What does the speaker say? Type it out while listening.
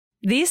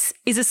This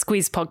is a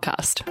Squiz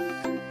podcast.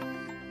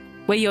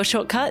 We're your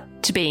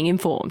shortcut to being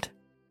informed.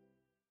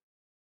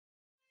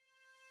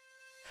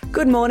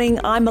 Good morning,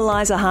 I'm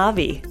Eliza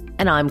Harvey.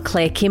 And I'm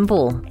Claire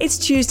Kimball. It's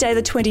Tuesday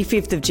the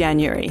 25th of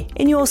January.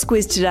 In your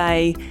Squiz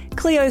today,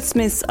 Cleo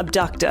Smith's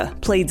abductor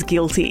pleads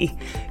guilty.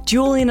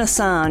 Julian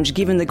Assange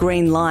given the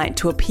green light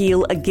to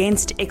appeal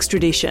against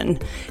extradition.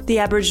 The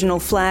Aboriginal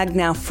flag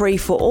now free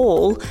for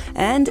all.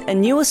 And a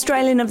new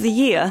Australian of the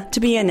Year to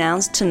be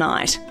announced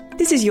tonight.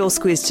 This is your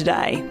Squiz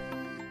today.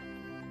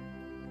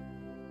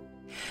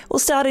 We'll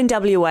start in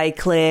WA,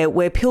 Claire,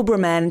 where Pilbara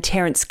man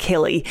Terence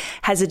Kelly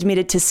has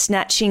admitted to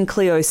snatching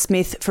Cleo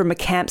Smith from a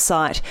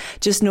campsite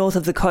just north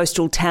of the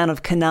coastal town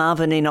of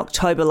Carnarvon in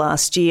October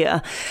last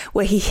year,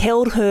 where he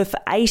held her for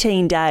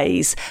 18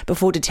 days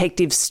before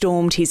detectives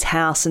stormed his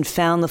house and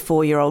found the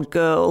 4-year-old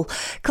girl.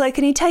 Claire,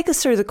 can you take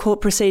us through the court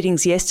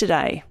proceedings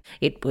yesterday?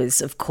 It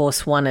was, of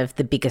course, one of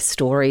the biggest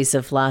stories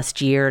of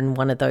last year and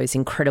one of those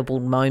incredible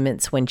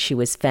moments when she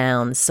was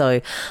found.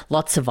 So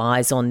lots of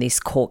eyes on this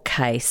court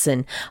case,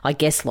 and I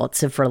guess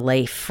lots of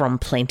relief from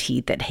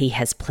Plenty that he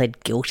has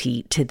pled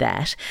guilty to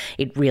that.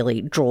 It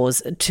really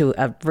draws to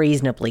a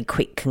reasonably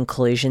quick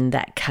conclusion,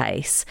 that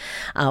case.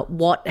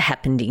 What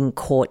happened in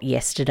court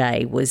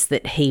yesterday was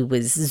that he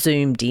was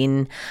zoomed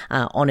in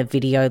on a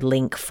video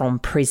link from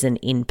prison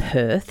in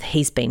Perth.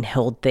 He's been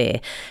held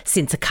there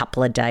since a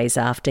couple of days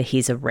after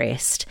his arrest.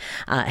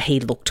 He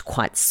looked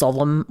quite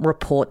solemn,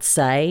 reports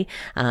say,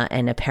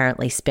 and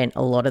apparently spent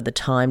a lot of the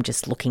time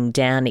just looking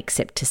down,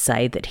 except to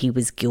say that he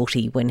was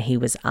guilty when he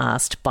was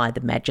asked by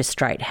the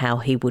magistrate how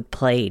he would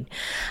plead.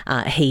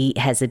 He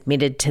has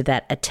admitted to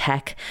that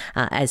attack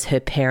as her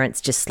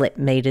parents just slept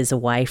metres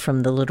away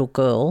from the little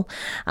girl.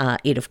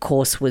 It, of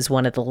course, was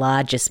one of the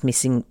largest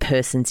missing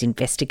persons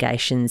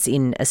investigations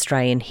in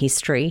Australian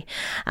history.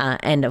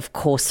 And, of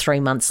course, 3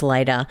 months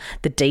later,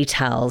 the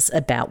details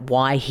about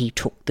why he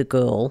took the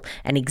girl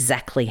and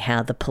exactly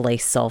how the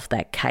police solved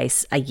that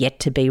case are yet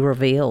to be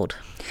revealed.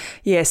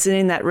 Yes, and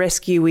in that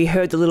rescue, we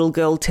heard the little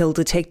girl tell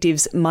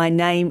detectives, "My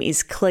name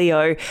is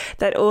Cleo."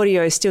 That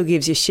audio still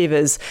gives you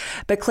shivers.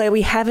 But Claire,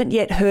 we haven't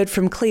yet heard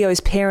from Cleo's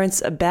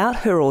parents about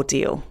her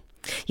ordeal.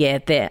 Yeah,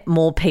 there are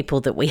more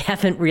people that we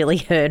haven't really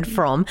heard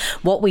from.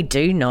 What we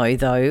do know,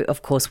 though,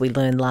 of course, we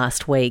learned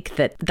last week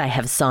that they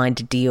have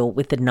signed a deal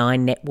with the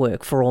Nine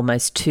Network for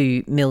almost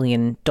 $2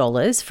 million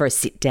for a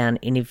sit-down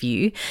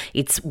interview.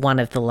 It's one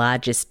of the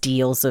largest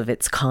deals of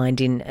its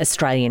kind in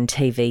Australian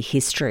TV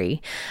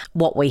history.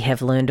 What we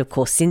have learned, of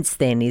course, since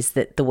then is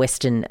that the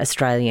Western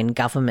Australian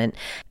government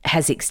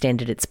has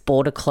extended its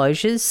border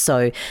closures,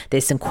 so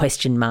there's some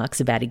question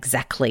marks about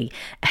exactly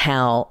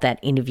how that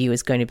interview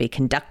is going to be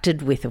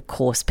conducted with, of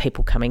course,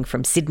 people coming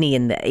from Sydney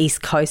and the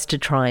East Coast to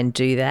try and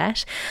do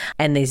that.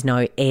 And there's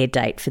no air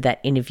date for that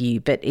interview,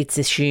 but it's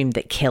assumed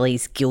that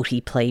Kelly's guilty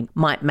plea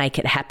might make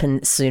it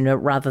happen sooner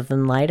rather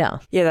than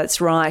later. Yeah,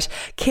 that's right.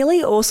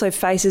 Kelly also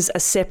faces a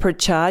separate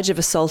charge of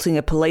assaulting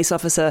a police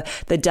officer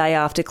the day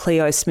after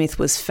Cleo Smith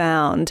was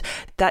found.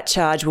 That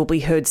charge will be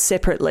heard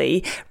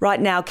separately.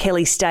 Right now,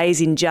 Kelly stays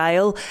in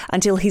jail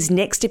until his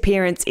next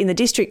appearance in the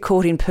District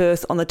Court in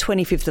Perth on the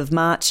 25th of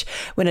March,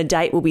 when a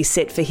date will be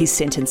set for his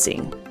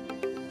sentencing.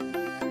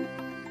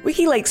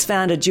 WikiLeaks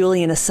founder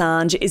Julian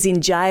Assange is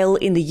in jail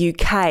in the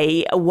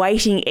UK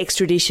awaiting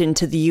extradition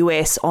to the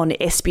US on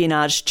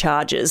espionage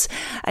charges.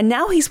 And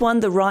now he's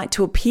won the right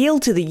to appeal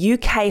to the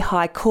UK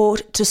High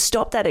Court to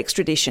stop that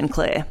extradition,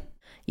 Claire.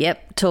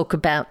 Yep, talk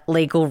about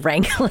legal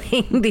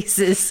wrangling. This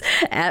is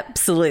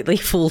absolutely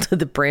full to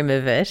the brim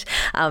of it.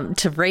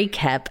 To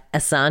recap,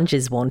 Assange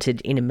is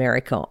wanted in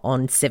America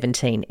on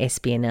 17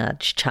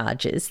 espionage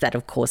charges. That,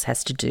 of course,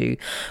 has to do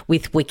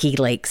with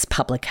WikiLeaks'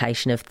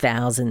 publication of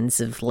thousands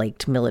of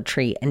leaked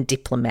military and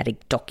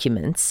diplomatic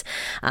documents.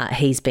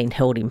 He's been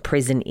held in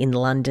prison in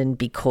London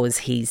because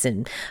he's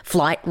in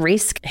flight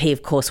risk. He,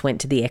 of course,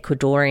 went to the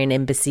Ecuadorian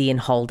embassy and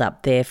holed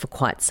up there for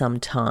quite some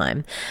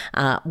time.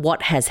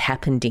 What has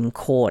happened in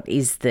court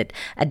is that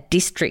a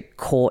district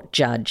court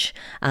judge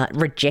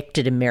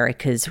rejected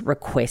America's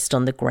request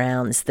on the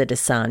grounds that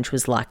Assange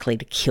was likely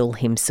to kill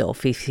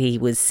himself if he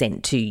was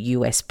sent to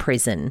US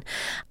prison.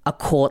 A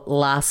court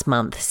last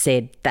month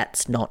said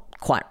that's not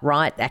quite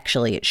right.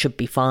 Actually, it should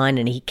be fine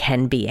and he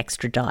can be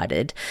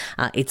extradited.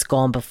 It's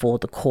gone before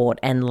the court,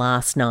 and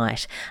last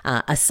night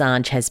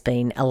Assange has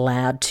been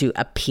allowed to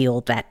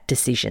appeal that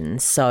decision.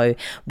 So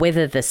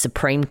whether the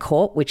Supreme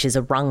Court, which is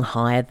a rung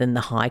higher than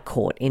the High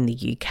Court in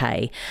the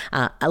UK,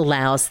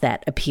 allows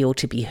that appeal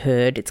to be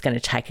heard, it's going to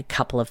take a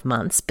couple of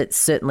months. But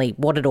certainly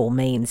what it all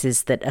means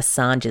is that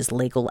Assange's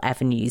legal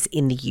avenues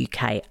in the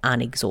UK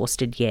aren't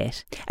exhausted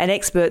yet. And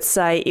experts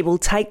say it will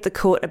take the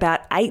court about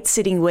 8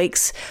 sitting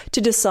weeks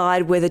to decide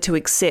whether to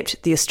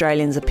accept the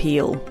Australian's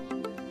appeal.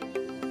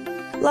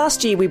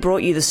 Last year, we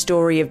brought you the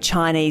story of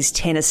Chinese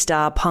tennis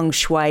star Peng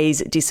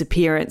Shuai's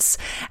disappearance.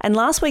 And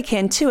last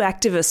weekend, 2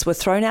 activists were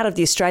thrown out of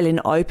the Australian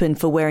Open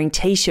for wearing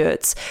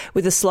T-shirts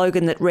with a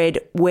slogan that read,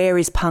 "Where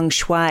is Peng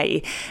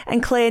Shuai?"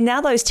 And Claire,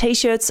 now those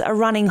T-shirts are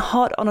running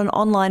hot on an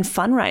online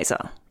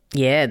fundraiser.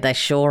 Yeah, they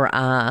sure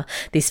are.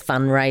 This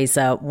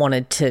fundraiser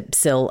wanted to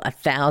sell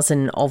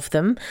 1,000 of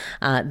them.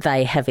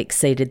 They have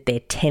exceeded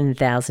their $10,000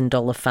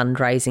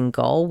 fundraising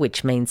goal,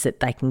 which means that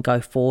they can go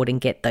forward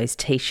and get those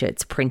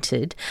T-shirts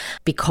printed.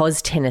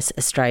 Because Tennis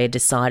Australia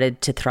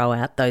decided to throw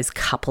out those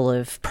couple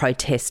of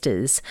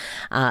protesters,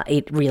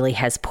 it really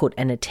has put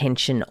an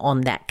attention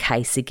on that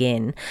case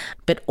again,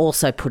 but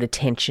also put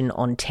attention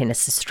on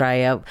Tennis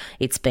Australia.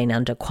 It's been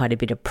under quite a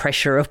bit of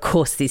pressure, of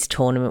course, this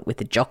tournament with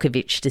the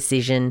Djokovic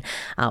decision,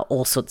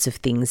 all sorts of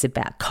things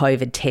about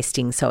COVID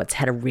testing, so it's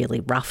had a really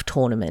rough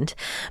tournament.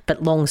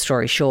 But long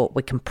story short,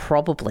 we can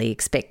probably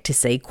expect to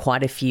see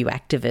quite a few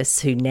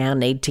activists who now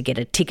need to get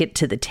a ticket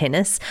to the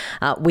tennis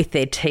with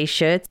their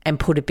T-shirts and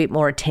put a bit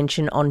more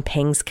attention on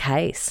Peng's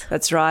case.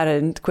 That's right,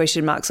 and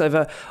question marks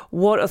over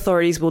what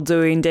authorities will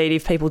do indeed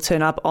if people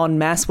turn up en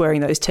masse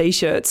wearing those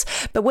T-shirts.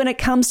 But when it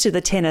comes to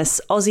the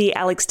tennis, Aussie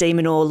Alex de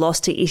Minaur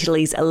lost to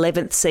Italy's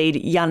 11th seed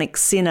Yannick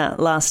Sinner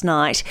last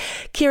night.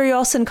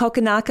 Kyrgios and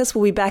Kokkinakis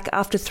will be back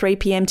after 3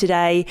 p.m.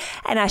 today,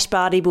 and Ash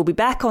Barty will be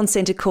back on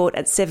centre court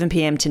at 7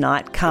 p.m.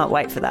 tonight. Can't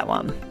wait for that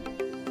one.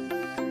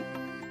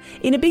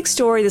 In a big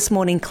story this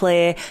morning,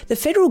 Claire, the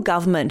federal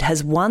government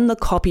has won the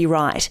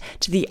copyright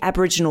to the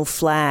Aboriginal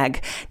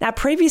flag. Now,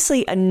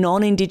 previously, a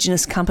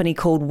non-Indigenous company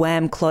called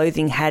Wham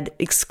Clothing had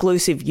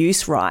exclusive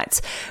use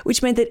rights,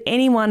 which meant that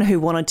anyone who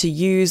wanted to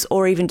use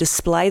or even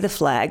display the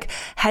flag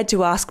had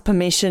to ask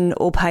permission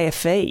or pay a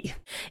fee.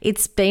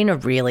 It's been a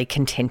really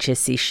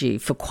contentious issue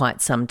for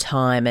quite some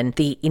time, and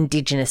the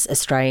Indigenous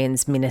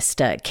Australians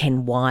Minister,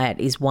 Ken Wyatt,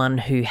 is one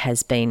who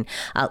has been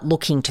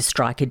looking to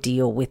strike a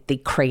deal with the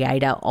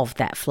creator of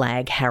that flag,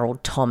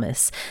 Harold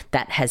Thomas.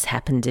 That has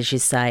happened, as you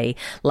say.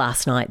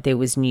 Last night there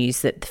was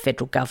news that the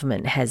federal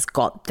government has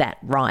got that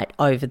right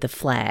over the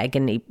flag,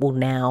 and it will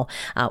now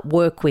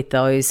work with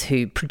those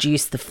who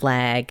produce the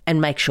flag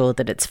and make sure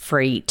that it's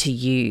free to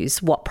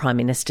use. What Prime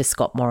Minister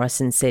Scott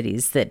Morrison said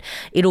is that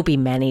it'll be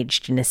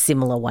managed in a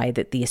similar way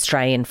that the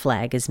Australian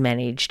flag is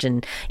managed,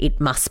 and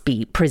it must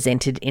be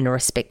presented in a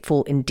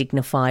respectful and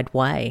dignified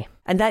way.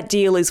 And that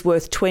deal is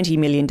worth $20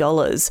 million.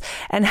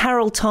 And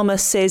Harold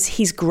Thomas says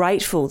he's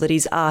grateful that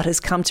his art has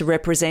come to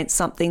represent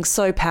something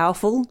so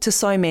powerful to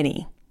so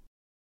many.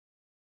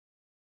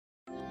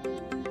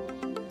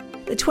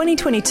 The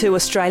 2022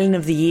 Australian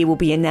of the Year will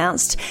be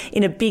announced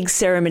in a big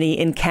ceremony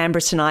in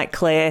Canberra tonight,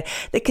 Claire.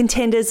 The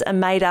contenders are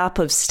made up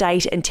of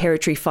state and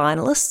territory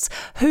finalists.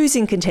 Who's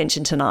in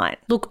contention tonight?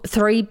 Look,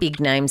 3 big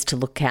names to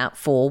look out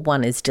for.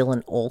 One is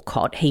Dylan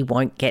Alcott. He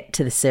won't get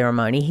to the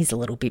ceremony. He's a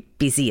little bit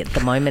busy at the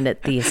moment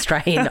at the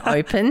Australian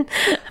Open,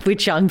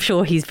 which I'm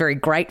sure he's very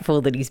grateful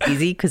that he's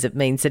busy because it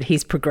means that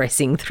he's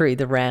progressing through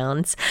the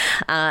rounds.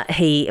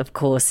 He, of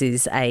course,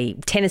 is a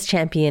tennis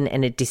champion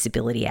and a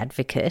disability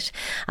advocate.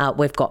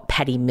 We've got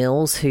Paddy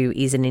Mills, who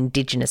is an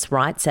Indigenous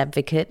rights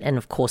advocate and,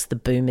 of course, the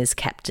Boomers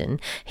captain.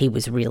 He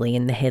was really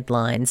in the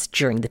headlines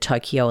during the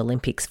Tokyo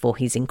Olympics for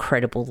his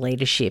incredible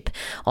leadership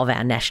of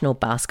our national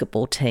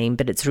basketball team,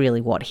 but it's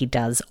really what he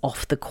does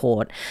off the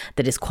court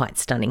that is quite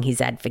stunning.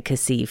 His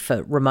advocacy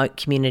for remote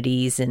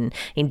communities and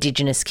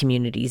Indigenous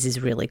communities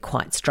is really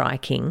quite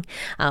striking.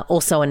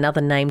 Also,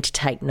 another name to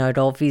take note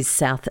of is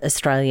South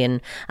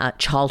Australian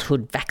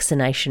childhood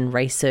vaccination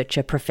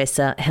researcher,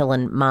 Professor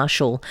Helen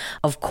Marshall.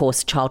 Of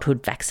course,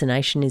 childhood vaccination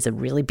is a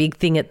really big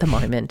thing at the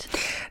moment.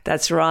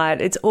 That's right.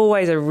 It's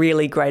always a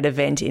really great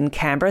event in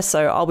Canberra,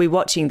 so I'll be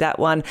watching that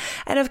one.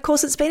 And of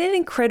course, it's been an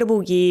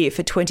incredible year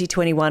for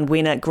 2021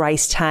 winner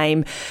Grace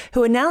Tame,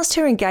 who announced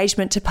her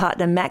engagement to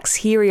partner Max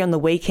Heary on the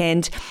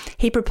weekend.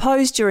 He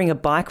proposed during a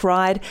bike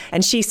ride,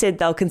 and she said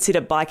they'll consider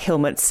bike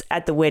helmets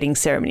at the wedding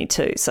ceremony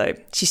too. So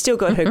she's still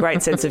got her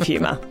great sense of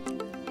humour.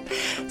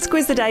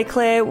 Squiz the day,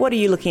 Claire. What are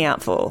you looking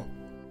out for?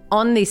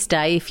 On this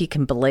day, if you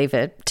can believe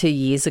it, 2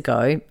 years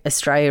ago,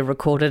 Australia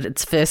recorded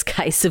its first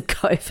case of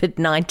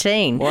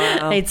COVID-19.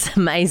 Wow. It's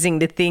amazing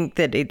to think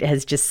that it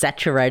has just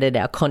saturated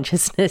our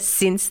consciousness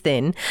since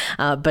then,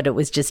 but it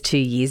was just 2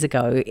 years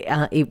ago.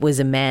 It was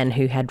a man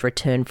who had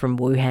returned from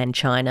Wuhan,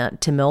 China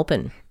to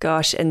Melbourne.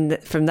 Gosh,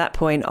 and from that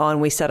point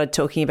on, we started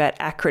talking about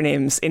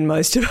acronyms in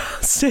most of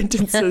our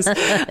sentences.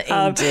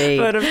 Indeed.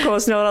 But of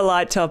course, not a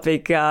light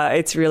topic.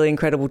 It's really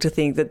incredible to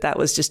think that that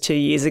was just 2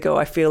 years ago.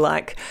 I feel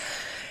like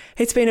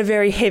it's been a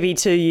very heavy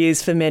 2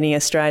 years for many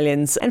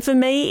Australians. And for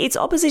me, it's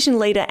opposition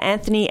leader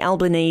Anthony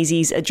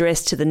Albanese's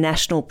address to the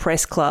National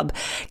Press Club.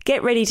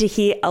 Get ready to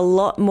hear a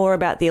lot more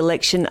about the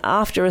election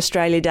after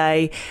Australia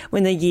Day,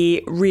 when the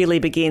year really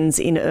begins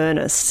in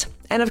earnest.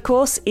 And of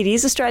course, it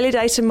is Australia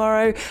Day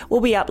tomorrow.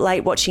 We'll be up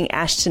late watching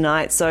Ash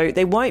tonight, so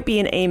there won't be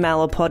an email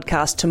or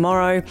podcast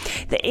tomorrow.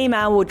 The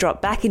email will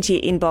drop back into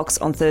your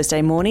inbox on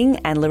Thursday morning,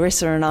 and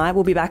Larissa and I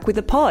will be back with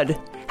the pod.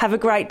 Have a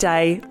great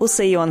day. We'll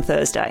see you on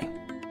Thursday.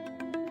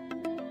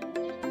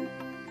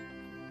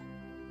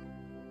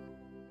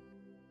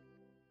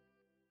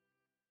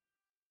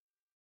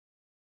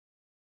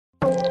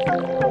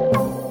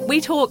 We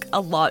We talk a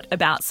lot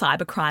about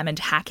cybercrime and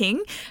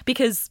hacking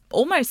because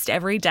almost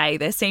every day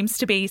there seems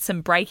to be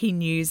some breaking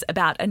news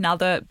about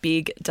another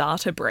big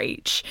data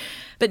breach.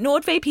 But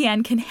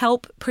NordVPN can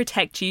help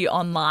protect you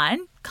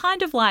online,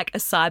 kind of like a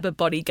cyber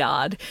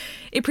bodyguard.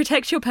 It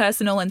protects your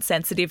personal and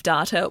sensitive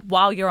data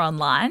while you're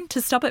online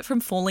to stop it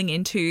from falling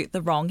into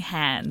the wrong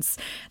hands.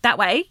 That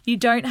way, you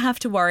don't have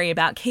to worry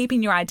about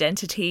keeping your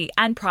identity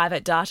and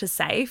private data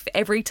safe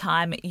every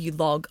time you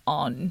log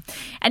on.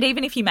 And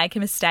even if you make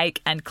a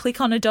mistake and click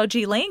on a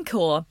dodgy link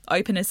or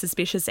open a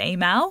suspicious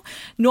email,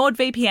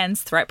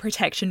 NordVPN's threat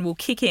protection will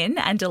kick in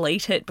and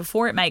delete it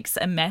before it makes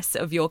a mess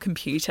of your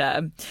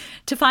computer.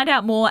 To find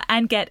out more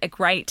and get a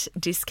great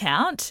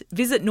discount,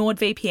 visit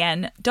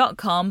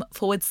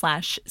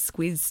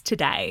nordvpn.com/squiz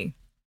today.